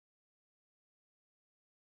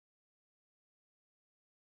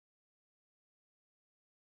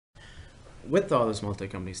with all this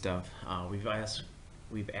multi-company stuff,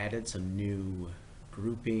 we've added some new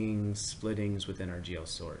groupings, splittings within our geo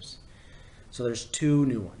source. So there's two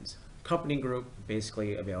new ones. Company group,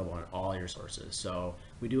 basically available on all your sources. So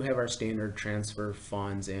we do have our standard transfer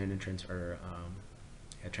funds in and transfer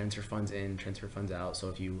funds in, transfer funds out. So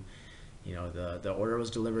if the order was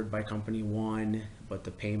delivered by company one, but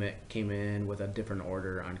the payment came in with a different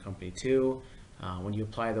order on company two, when you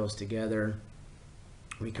apply those together,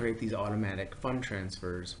 we create these automatic fund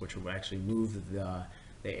transfers, which will actually move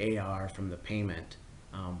the AR from the payment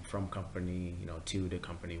from company two to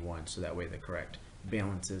company one, so that way the correct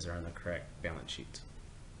balances are on the correct balance sheets.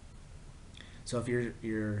 So if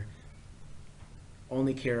you're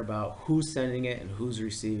only care about who's sending it and who's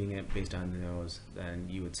receiving it based on those, then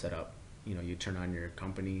you would set up, you turn on your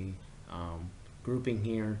company grouping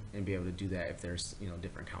here and be able to do that if there's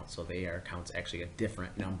different counts. So the AR account's actually a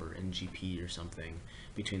different number in GP or something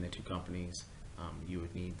between the two companies, you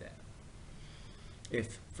would need that.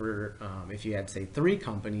 If you had, say, three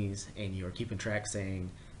companies and you're keeping track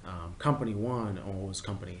saying company one owes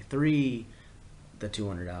company three the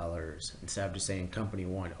 $200, instead of just saying company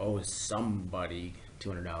one owes somebody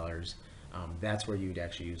 $200, that's where you'd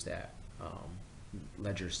actually use that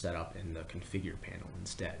ledger setup in the configure panel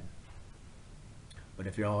instead. But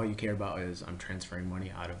if all you care about is I'm transferring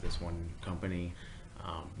money out of this one company,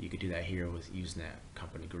 you could do that here with using that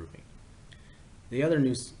company grouping. The other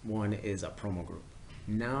new one is a promo group.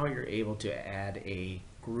 Now you're able to add a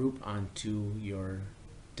group onto your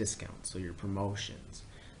discounts, so your promotions.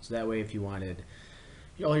 So that way, if you wanted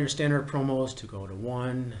all your standard promos to go to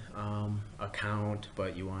one account,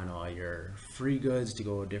 but you want all your free goods to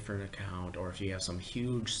go to a different account, or if you have some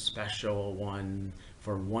huge special one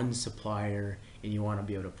for one supplier and you want to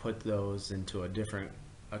be able to put those into a different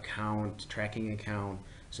account, tracking account,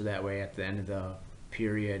 so that way at the end of the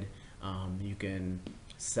period you can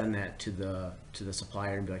send that to the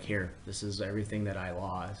supplier and be like, here, this is everything that I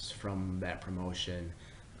lost from that promotion.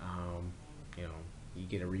 You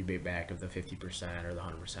get a rebate back of the 50% or the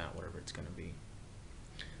 100%, whatever it's going to be.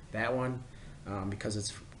 That one, because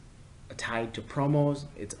it's tied to promos,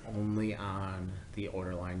 it's only on the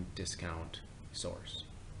order line discount source.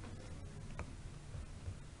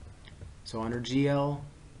 So under GL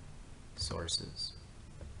sources,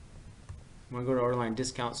 I'm going to go to order line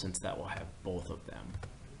discount, since that will have both of them.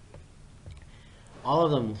 All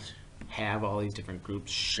of them have all these different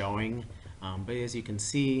groups showing, but as you can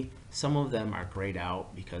see, some of them are grayed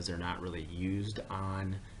out because they're not really used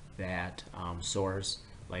on that source,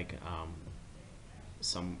 like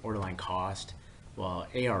some order line cost. Well,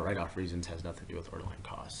 AR write-off reasons has nothing to do with order line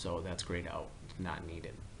cost, so that's grayed out, not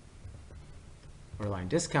needed. Order line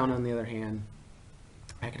discount, on the other hand,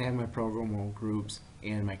 I can have my programmable groups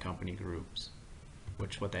and my company groups,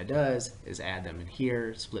 which what that does is add them in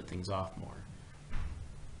here, split things off more.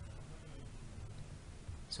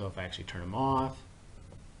 So if I actually turn them off,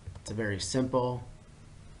 it's a very simple,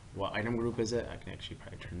 what item group is it? I can actually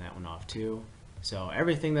probably turn that one off too. So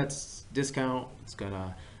everything that's discount, it's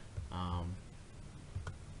gonna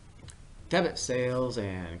debit sales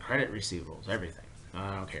and credit receivables, everything.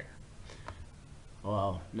 I don't care.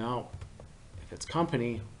 Well, no, if it's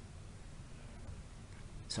company,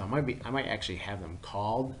 so I might actually have them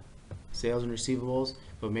called sales and receivables,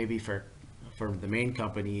 but maybe for the main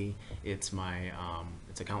company, it's my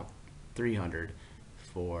it's account 300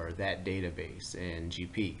 for that database in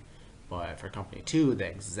GP. But for company 2, the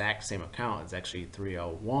exact same account is actually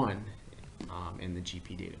 301 in the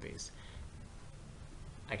GP database.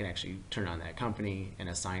 I can actually turn on that company and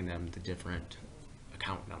assign them the different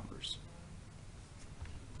account numbers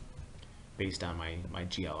based on my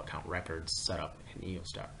GL account records set up in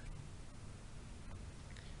eoStar.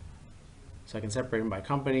 So I can separate them by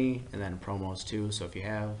company and then promos too. So if you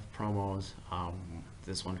have promos,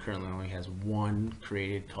 this one currently only has one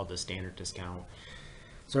created called the standard discount.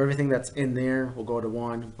 So everything that's in there will go to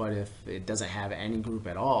one, but if it doesn't have any group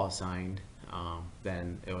at all assigned,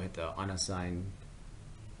 then it will hit the unassigned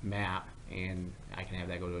map, and I can have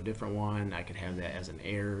that go to a different one. I could have that as an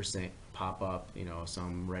error pop up,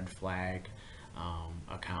 some red flag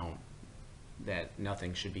account that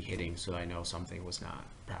nothing should be hitting, so I know something was not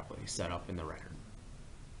properly set up in the record.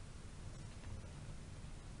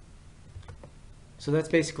 So that's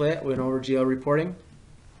basically it. We went over GL reporting.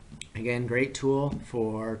 Again, great tool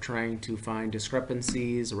for trying to find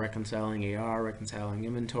discrepancies, reconciling AR, reconciling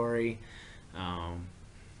inventory.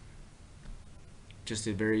 Just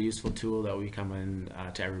a very useful tool that will be coming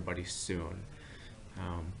to everybody soon.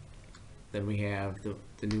 Then we have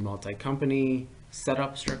the new multi-company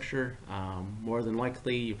setup structure. More than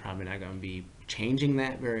likely, you're probably not going to be changing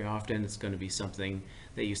that very often. It's going to be something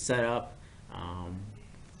that you set up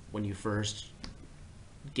when you first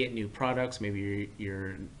get new products. Maybe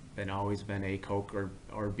you're been always been a Coke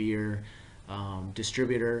or beer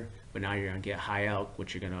distributor, but now you're going to get high elk,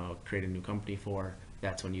 which you're going to create a new company for.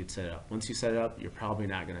 That's when you'd set it up. Once you set it up, you're probably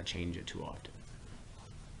not going to change it too often.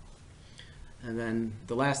 And then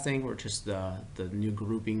the last thing were just the new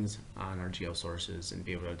groupings on our geo sources, and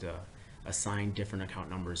be able to assign different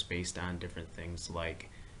account numbers based on different things like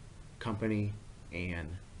company and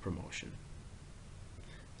promotion.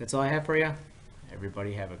 That's all I have for you.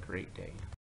 Everybody have a great day.